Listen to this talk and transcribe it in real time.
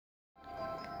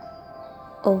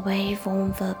A very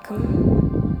warm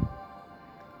welcome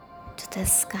to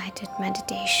this guided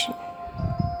meditation.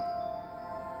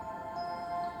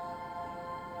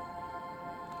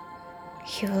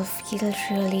 You will feel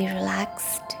really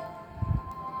relaxed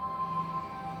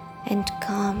and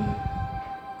calm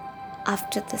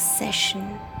after this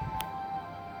session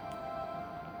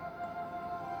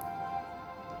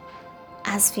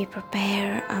as we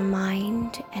prepare our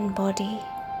mind and body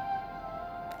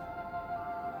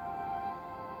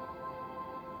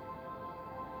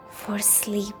for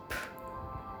sleep.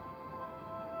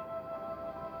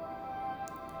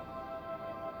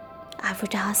 I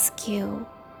would ask you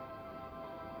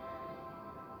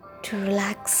to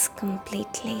relax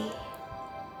completely.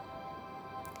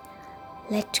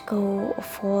 Let go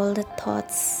of all the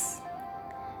thoughts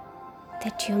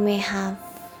that you may have.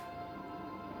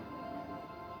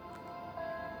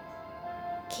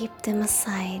 Keep them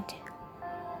aside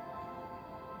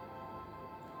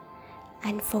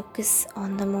and focus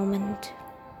on the moment.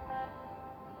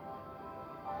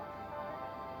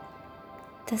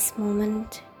 This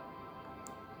moment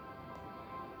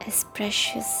is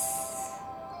precious.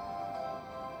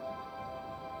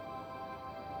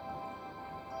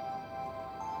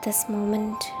 This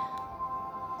moment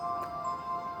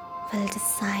will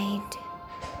decide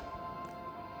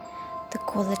the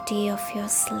quality of your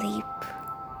sleep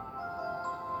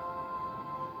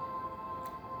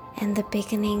and the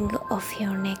beginning of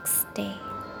your next day.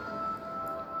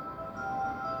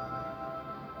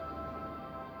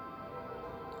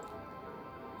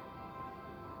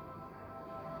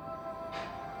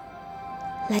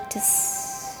 Let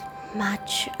us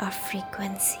match our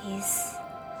frequencies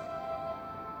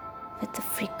with the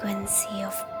frequency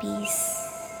of peace.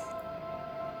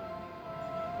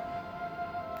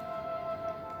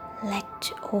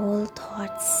 Let all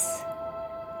thoughts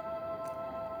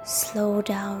slow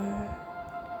down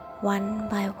one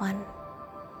by one.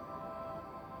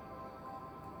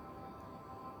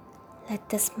 Let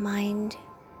this mind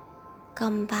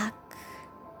come back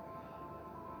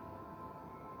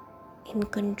in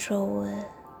control,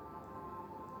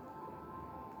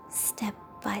 step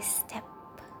by step.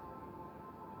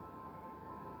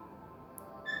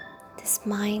 This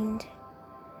mind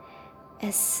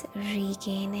is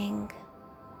regaining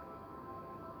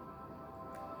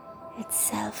its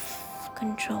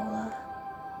self-control.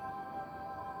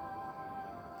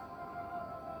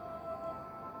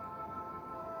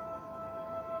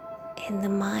 And the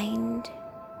mind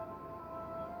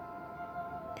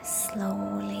is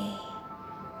slowly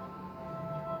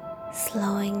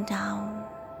slowing down.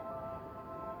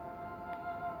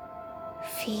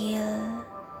 Feel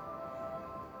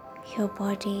your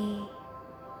body,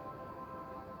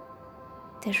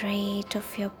 the rate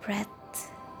of your breath,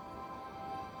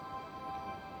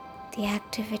 the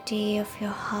activity of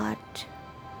your heart,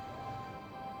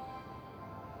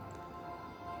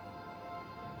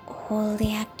 all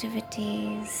the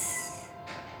activities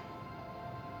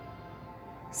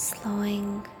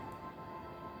slowing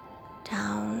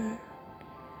down,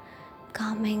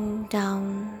 calming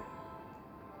down.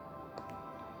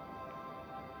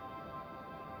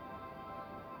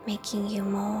 Making you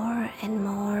more and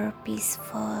more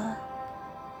peaceful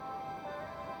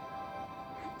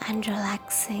and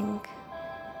relaxing.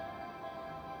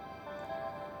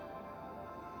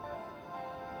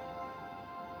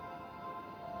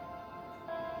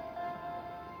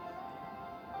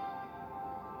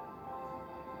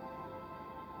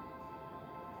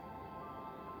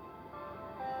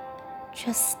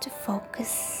 Just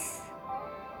focus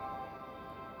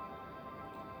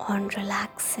on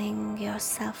relaxing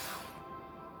yourself.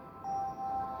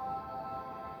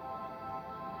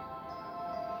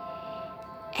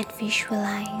 And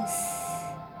visualize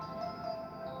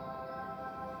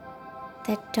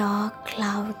the dark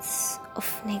clouds of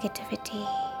negativity,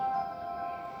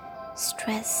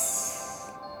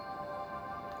 stress,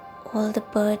 all the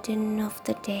burden of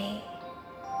the day,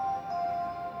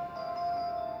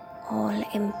 all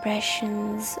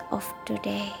impressions of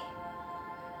today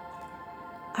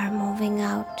are moving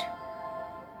out.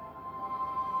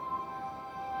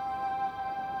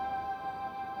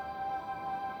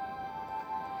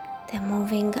 They're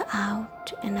moving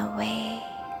out and away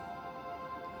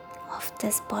of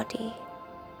this body.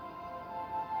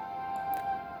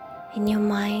 And your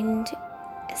mind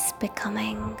is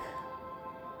becoming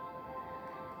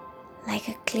like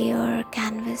a clear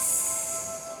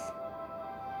canvas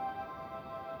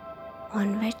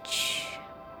on which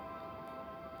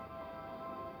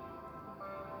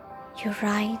you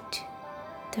write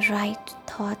the right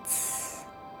thoughts,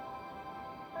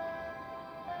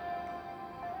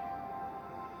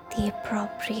 the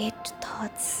appropriate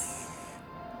thoughts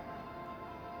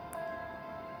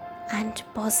and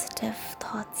positive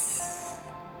thoughts.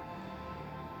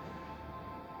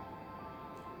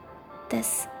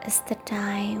 This is the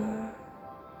time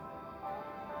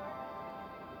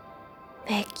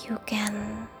where you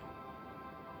can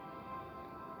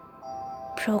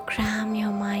program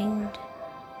your mind,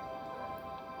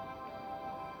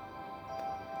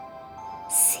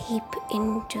 seep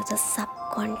into the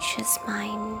subconscious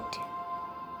mind.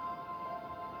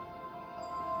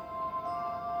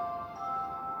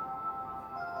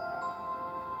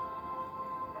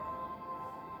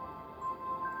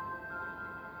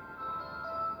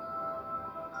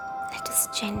 Let us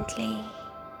gently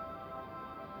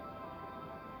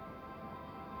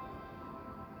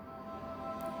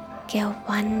go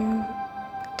one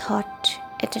thought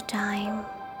at a time.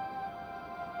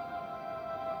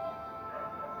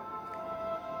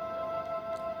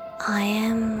 I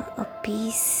am a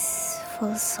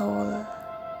peaceful soul.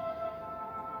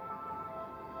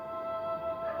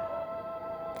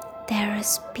 There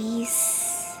is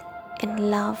peace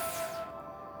and love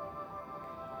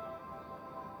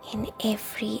in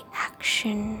every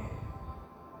action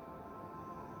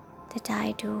that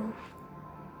I do.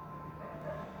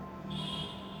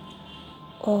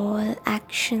 All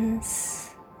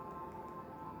actions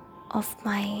of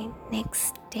my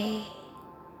next day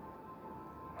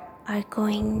are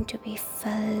going to be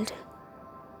filled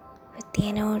with the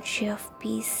energy of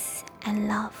peace and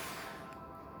love.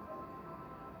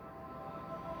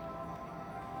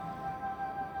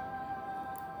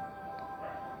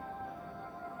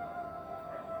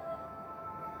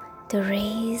 The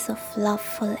rays of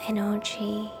loveful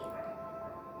energy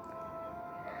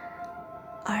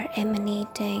are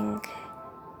emanating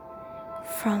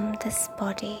from this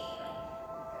body,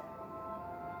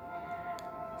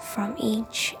 from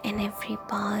each and every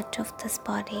part of this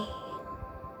body.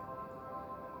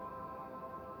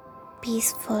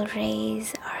 Peaceful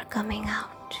rays are coming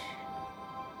out.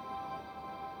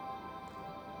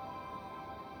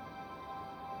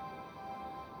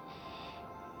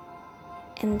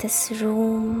 In this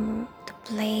room, the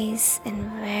place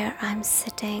and where I'm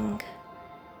sitting,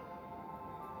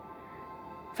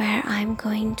 where I'm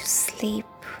going to sleep,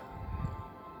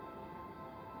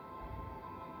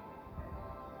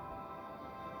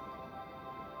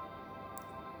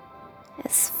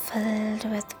 is filled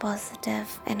with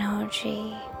positive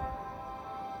energy.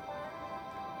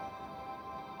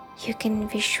 You can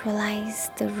visualize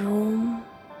the room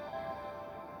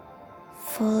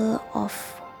full of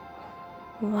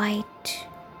white,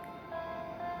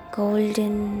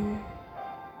 golden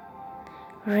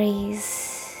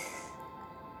rays.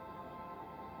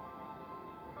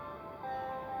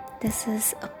 This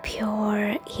is a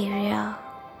pure area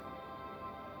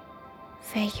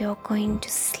where you're going to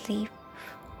sleep.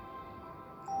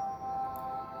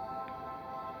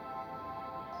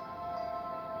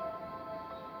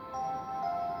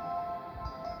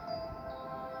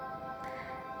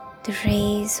 The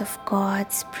rays of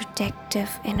God's protective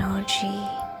energy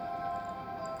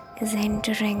is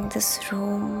entering this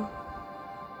room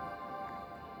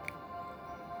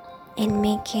and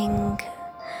making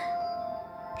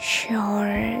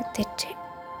sure that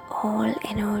all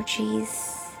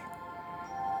energies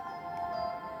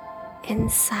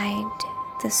inside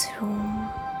this room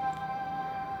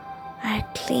are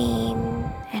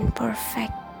clean and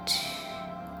perfect.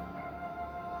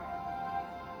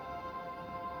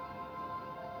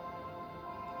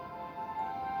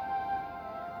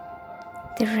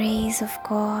 The rays of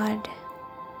God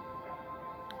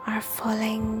are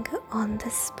falling on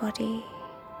this body.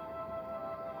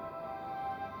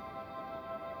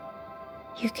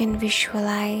 You can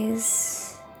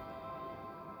visualize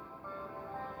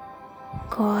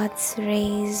God's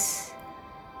rays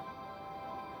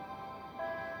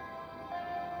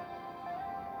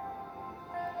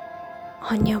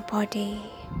on your body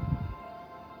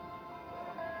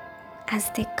as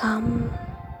they come.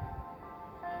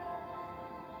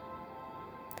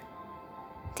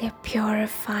 They're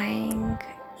purifying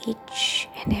each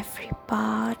and every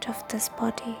part of this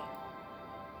body,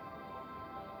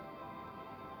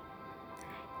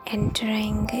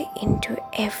 entering into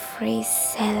every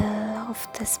cell of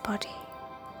this body.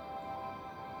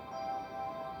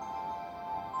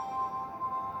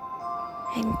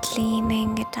 And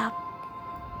cleaning it up,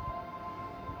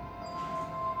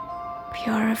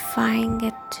 purifying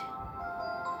it.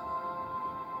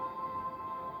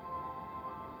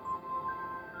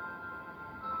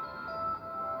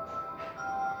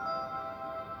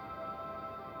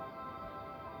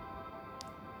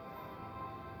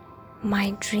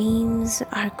 My dreams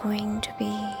are going to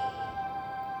be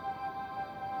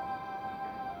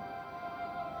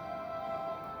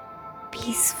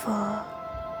peaceful.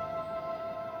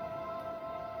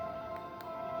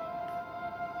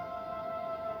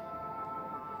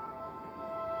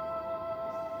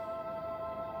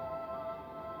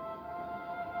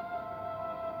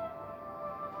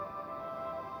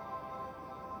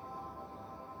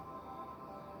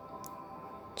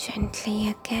 Gently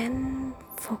again,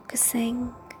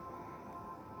 focusing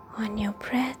on your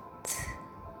breath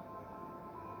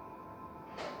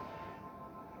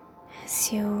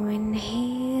as you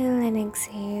inhale and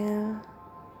exhale.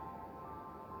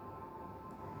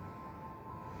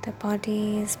 The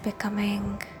body is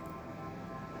becoming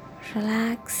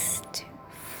relaxed,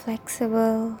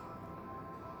 flexible,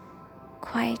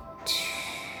 quiet,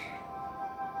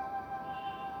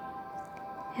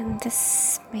 and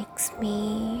this makes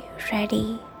me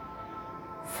ready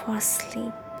for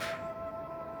sleep.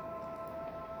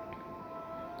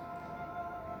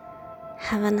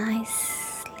 Have a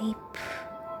nice sleep.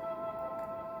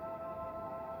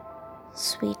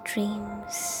 Sweet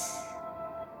dreams.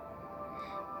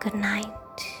 Good night.